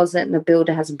a deposit and the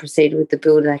builder hasn't proceeded with the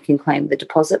builder, they can claim the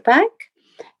deposit back.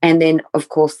 And then, of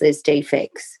course, there's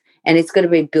defects, and it's got to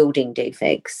be building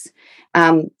defects.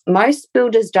 Most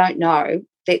builders don't know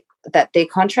that their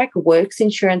contract works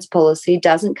insurance policy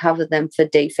doesn't cover them for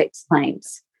defects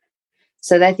claims.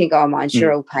 So they think, oh, my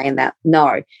insurer will pay in that.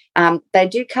 No. They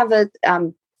do cover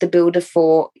the builder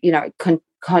for,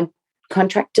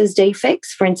 contractors'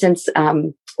 defects, for instance,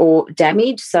 or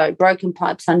damage. So broken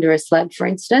pipes under a slab, for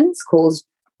instance, caused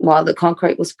while the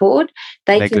concrete was poured.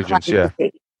 They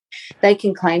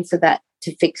can claim for that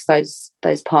to fix those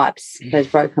pipes, those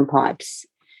broken pipes.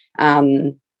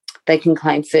 They can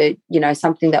claim for,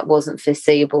 something that wasn't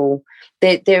foreseeable.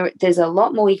 There's a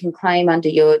lot more you can claim under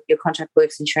your contract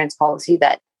works insurance policy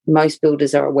that most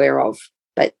builders are aware of,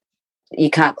 but you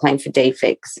can't claim for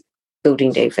defects,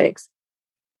 building defects.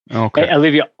 Okay. Hey,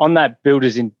 Olivia, on that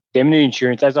builder's indemnity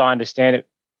insurance, as I understand it,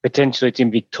 potentially it's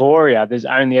in Victoria, there's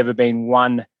only ever been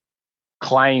one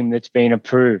claim that's been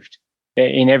approved.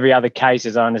 In every other case,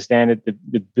 as I understand it,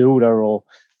 the builder or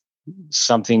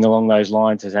something along those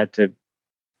lines has had to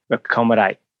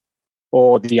accommodate,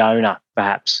 or the owner,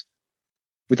 perhaps.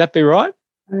 Would that be right?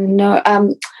 No.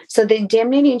 So the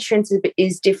indemnity insurance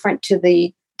is different to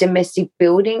the domestic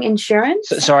building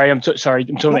insurance. I'm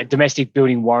talking about domestic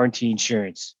building warranty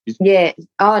insurance. Yeah.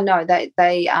 Oh no, they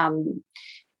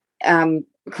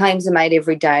claims are made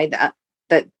every day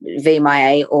that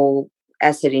VMIA or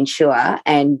Asset Insure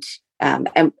and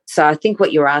so I think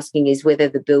what you're asking is whether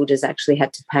the builders actually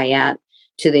had to pay out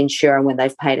to the insurer when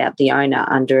they've paid out the owner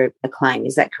under a claim.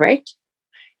 Is that correct?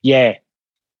 Yeah.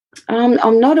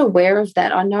 I'm not aware of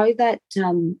that. I know that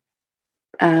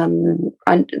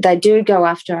they do go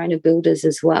after owner builders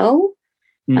as well.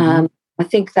 Mm-hmm. I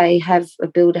think they have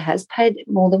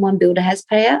more than one builder has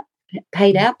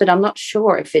paid out, but I'm not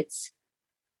sure if it's.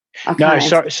 No,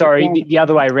 sorry, the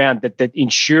other way around. That the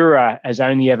insurer has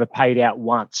only ever paid out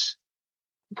once.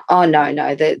 Oh no,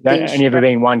 only ever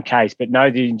been one case, but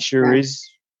no, the insurer is.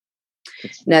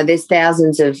 No, there's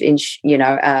thousands of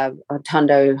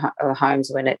Tondo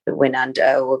homes when it went under,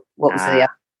 or what was the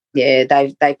other? Yeah,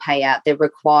 they pay out. They're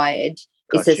required.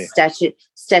 Gotcha. It's a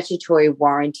statutory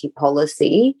warranty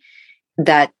policy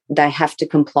that they have to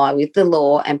comply with the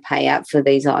law and pay out for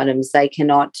these items. They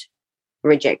cannot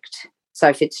reject. So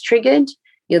if it's triggered,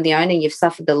 you're the owner, you've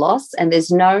suffered the loss, and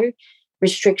there's no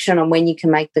restriction on when you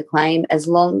can make the claim, as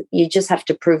long you just have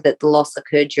to prove that the loss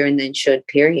occurred during the insured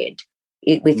period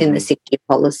within the 6-year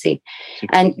policy.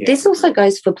 And this also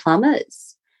goes for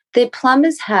plumbers. The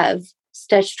plumbers have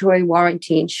statutory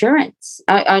warranty insurance,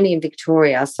 only in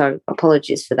Victoria, so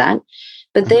apologies for that.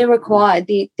 But they're required,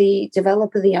 the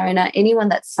developer, the owner, anyone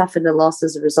that's suffered a loss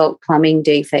as a result of plumbing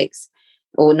defects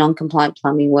or non-compliant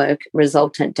plumbing work,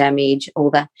 resultant damage, all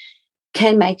that,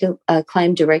 can make a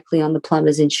claim directly on the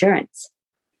plumber's insurance.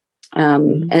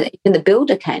 And even the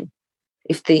builder can,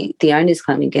 if the owner's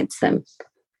claiming against them.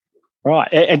 Right,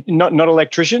 and not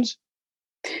electricians?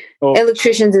 Or?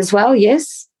 Electricians as well,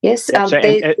 yes. Yes. So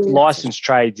licensed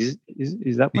trades,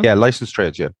 is that one? Yeah, licensed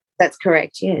trades, yeah. That's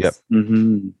correct, yes. Yep.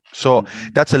 Mm-hmm. So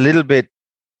that's a little bit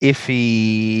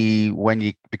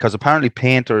iffy because apparently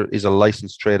painter is a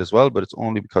licensed trade as well, but it's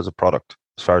only because of product,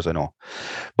 as far as I know.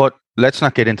 But let's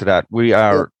not get into that. We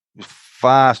are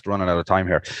fast running out of time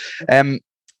here.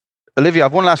 Olivia, I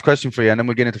have one last question for you, and then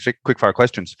we'll get into quick fire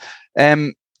questions.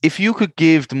 If you could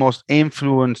give the most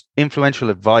influential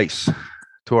advice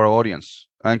to our audience,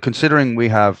 and considering we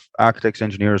have architects,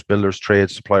 engineers, builders,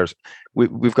 trades, suppliers,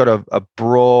 we've got a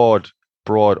broad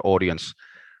audience.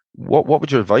 What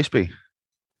would your advice be?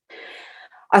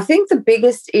 I think the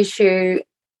biggest issue,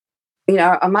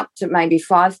 I'm up to maybe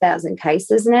 5,000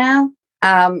 cases now.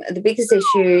 The biggest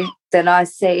issue that I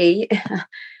see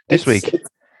this week.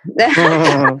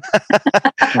 I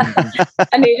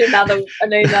need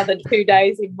another 2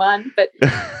 days in one. But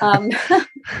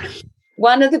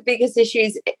one of the biggest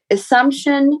issues,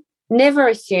 assumption. Never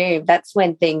assume. That's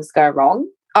when things go wrong.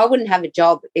 I wouldn't have a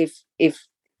job if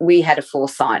we had a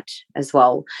foresight as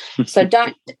well. So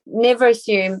never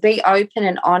assume. Be open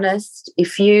and honest.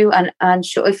 If you are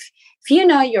unsure, if you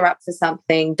know you're up for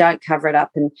something, don't cover it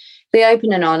up, and be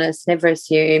open and honest. Never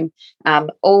assume.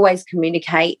 Always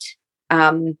communicate.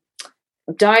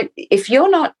 If you're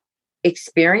not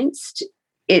experienced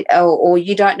or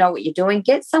you don't know what you're doing,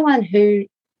 get someone who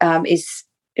is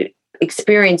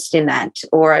experienced in that,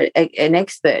 or an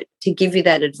expert, to give you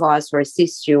that advice or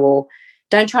assist you. Or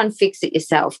don't try and fix it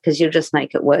yourself, because you'll just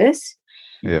make it worse.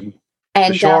 Yeah.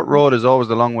 And the short road is always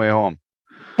the long way home.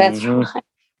 That's right.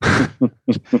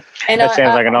 And that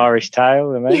sounds like an Irish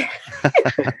tale to me.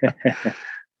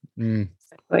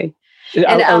 Exactly.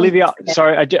 And, Olivia,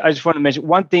 sorry, I just want to mention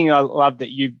one thing I love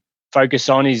that you focus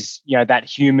on is, that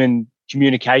human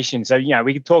communication. So,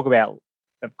 we could talk about,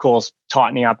 of course,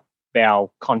 tightening up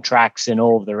our contracts and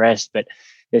all of the rest, but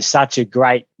there's such a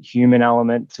great human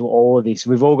element to all of this.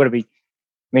 We've all got to be,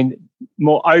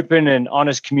 more open and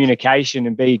honest communication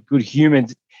and be good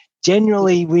humans.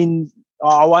 Generally,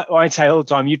 I won't say all the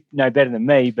time, you know better than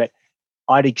me, but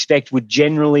I'd expect would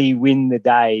generally win the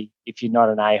day if you're not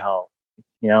an a-hole.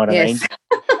 You know what I mean?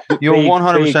 You're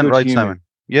 100% right, human. Simon.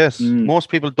 Yes, most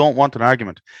people don't want an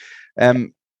argument.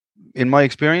 In my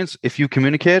experience, if you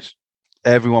communicate,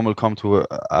 everyone will come to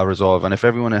a resolve. And if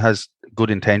everyone has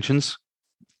good intentions,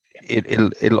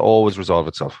 it'll always resolve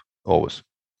itself. Always.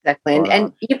 Exactly.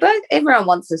 And everyone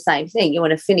wants the same thing. You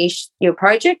want to finish your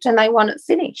project and they want it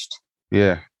finished.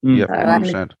 Yeah. Yeah,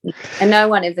 100%. And no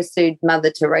one ever sued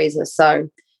Mother Teresa. So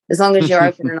as long as you're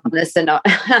open and honest and not,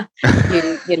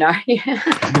 you know.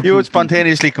 You would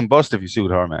spontaneously combust if you sued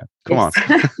her, man. Come on.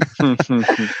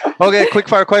 Okay, quick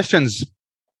fire questions.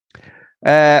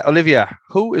 Olivia,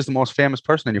 who is the most famous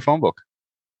person in your phone book?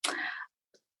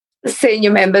 Senior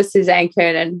member Suzanne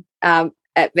Kernan at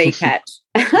VCAT.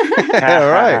 All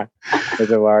right.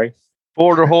 Don't worry.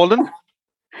 Border Holden?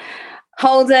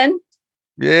 Holden.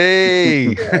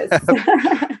 Yay. Yes.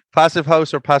 Passive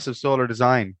house or passive solar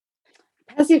design?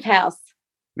 Passive house.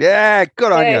 Yeah,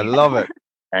 good on you. Love it.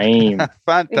 Damn.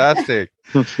 Fantastic.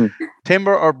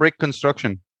 Timber or brick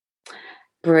construction?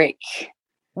 Brick.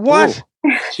 What?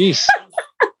 Jeez.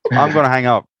 I'm going to hang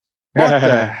up. What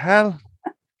the hell?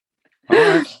 All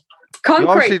right.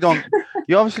 Concrete.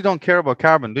 You obviously don't care about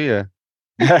carbon, do you?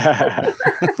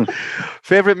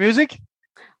 Favorite music?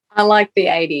 I like the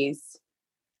 80s.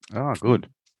 Oh, good.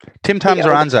 Tim Tams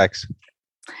or Anzacs?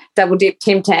 Double dip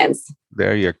Tim Tams.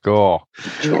 There you go.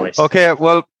 Choice. Okay,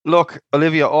 well, look,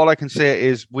 Olivia, all I can say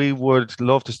is we would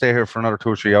love to stay here for another 2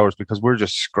 or 3 hours because we're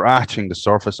just scratching the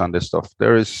surface on this stuff.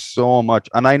 There is so much.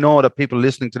 And I know that people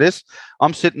listening to this,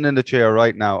 I'm sitting in the chair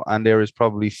right now and there is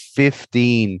probably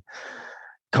 15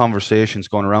 conversations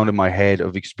going around in my head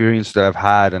of experience that I've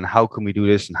had and how can we do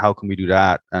this and how can we do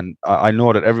that. And I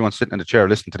know that everyone's sitting in the chair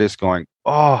listening to this going,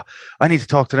 oh, I need to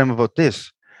talk to them about this.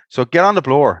 So get on the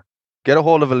blower, get a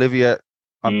hold of Olivia.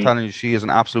 I'm telling you, she is an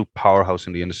absolute powerhouse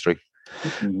in the industry.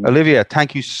 Olivia,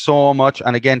 thank you so much.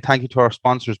 And again, thank you to our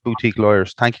sponsors, Boutique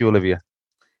Lawyers. Thank you, Olivia.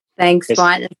 Thanks,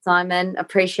 Brian and Simon.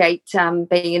 Appreciate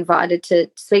being invited to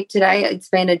speak today. It's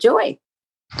been a joy.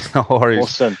 No worries.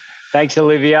 Awesome. Thanks,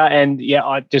 Olivia. And yeah,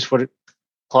 I just want to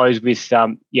close with,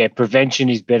 prevention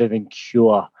is better than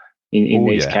cure in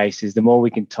these cases. The more we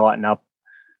can tighten up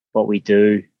what we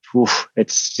do,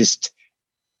 it's just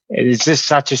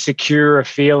such a secure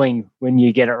feeling when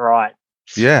you get it right.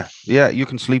 Yeah. You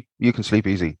can sleep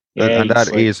easy. Yeah, and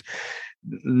that is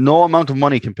no amount of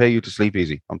money can pay you to sleep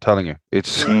easy. I'm telling you.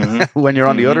 It's when you're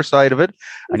on the other side of it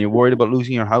and you're worried about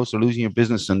losing your house or losing your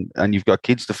business and you've got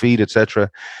kids to feed, etc.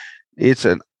 It's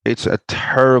a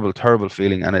terrible, terrible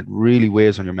feeling and it really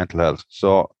weighs on your mental health.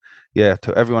 So yeah,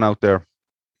 to everyone out there,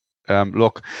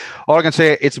 look, all I can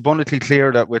say, it's abundantly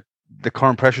clear that with the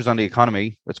current pressures on the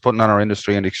economy, it's putting on our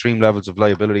industry and extreme levels of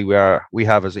liability we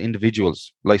have as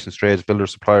individuals, licensed trades,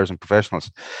 builders, suppliers, and professionals.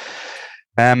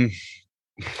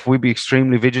 We'd be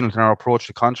extremely vigilant in our approach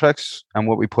to contracts and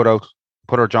what we put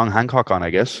our John Hancock on, I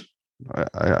guess.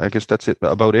 I guess that's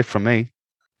about it from me.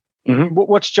 Mm-hmm.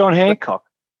 What's John Hancock?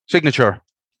 Signature.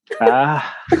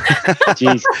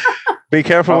 Geez. Be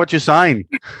careful what you sign.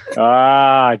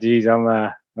 Geez, I'm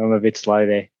a bit slow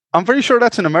there. I'm pretty sure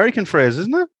that's an American phrase,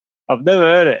 isn't it? I've never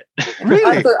heard it.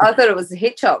 Really? I thought it was a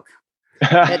Hitchcock.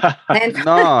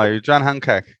 No, John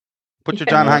Hancock. Put your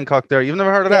John Hancock there. You've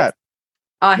never heard of that?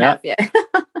 I have, yeah.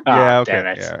 Yeah,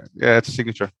 okay. Yeah, it's a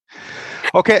signature.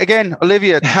 Okay, again,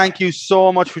 Olivia, thank you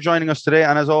so much for joining us today.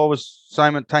 And as always,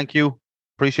 Simon, thank you.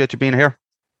 Appreciate you being here.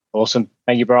 Awesome.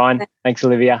 Thank you, Brian. Thanks,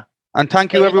 Olivia. And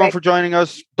thank you, everyone, for joining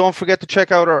us. Don't forget to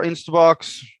check out our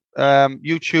Instabox,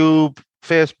 YouTube,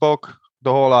 Facebook,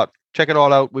 the whole lot. Check it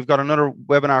all out. We've got another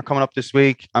webinar coming up this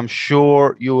week. I'm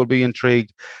sure you will be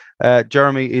intrigued.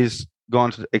 Jeremy is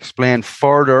going to explain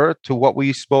further to what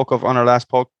we spoke of on our last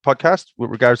podcast with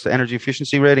regards to energy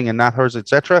efficiency rating and NatHERS,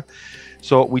 etc.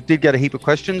 So we did get a heap of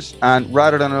questions, and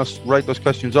rather than us write those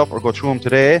questions up or go through them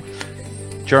today,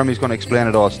 Jeremy's going to explain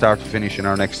it all start to finish in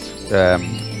our next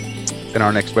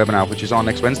webinar, which is on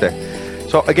next Wednesday.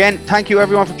 So again, thank you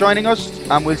everyone for joining us,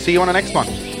 and we'll see you on the next one.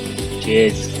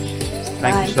 Cheers.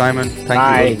 Thank you, Simon.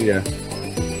 Thank you, Olivia.